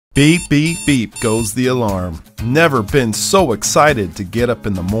Beep, beep, beep goes the alarm. Never been so excited to get up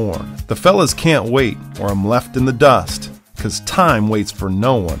in the morn. The fellas can't wait or I'm left in the dust. 'Cause time waits for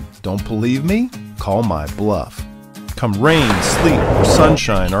no one. Don't believe me? Call my bluff. Come rain, sleet, or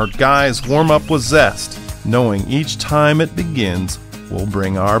sunshine, our guys warm up with zest, knowing each time it begins, we'll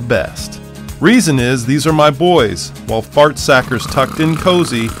bring our best. Reason is, these are my boys. While fart sackers tucked in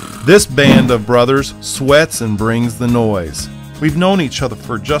cozy, this band of brothers sweats and brings the noise. We've known each other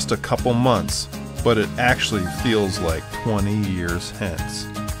for just a couple months, but it actually feels like 20 years hence.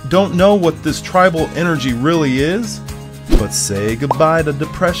 Don't know what this tribal energy really is, but say goodbye to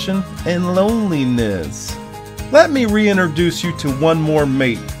depression and loneliness. Let me reintroduce you to one more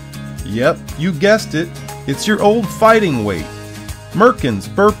mate. Yep, you guessed it, it's your old fighting weight. Merkins,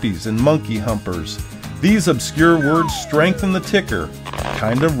 burpees, and monkey humpers. These obscure words strengthen the ticker.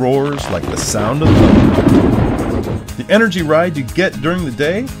 Kinda roars like the sound of thunder. The energy ride you get during the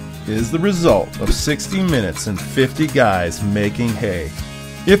day is the result of 60 minutes and 50 guys making hay.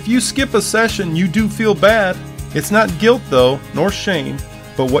 If you skip a session, you do feel bad. It's not guilt though, nor shame,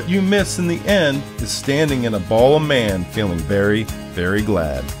 but what you miss in the end is standing in a ball of man feeling very, very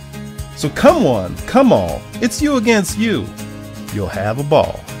glad. So come one, come all, it's you against you. You'll have a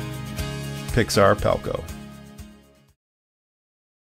ball. Pixar Pelco.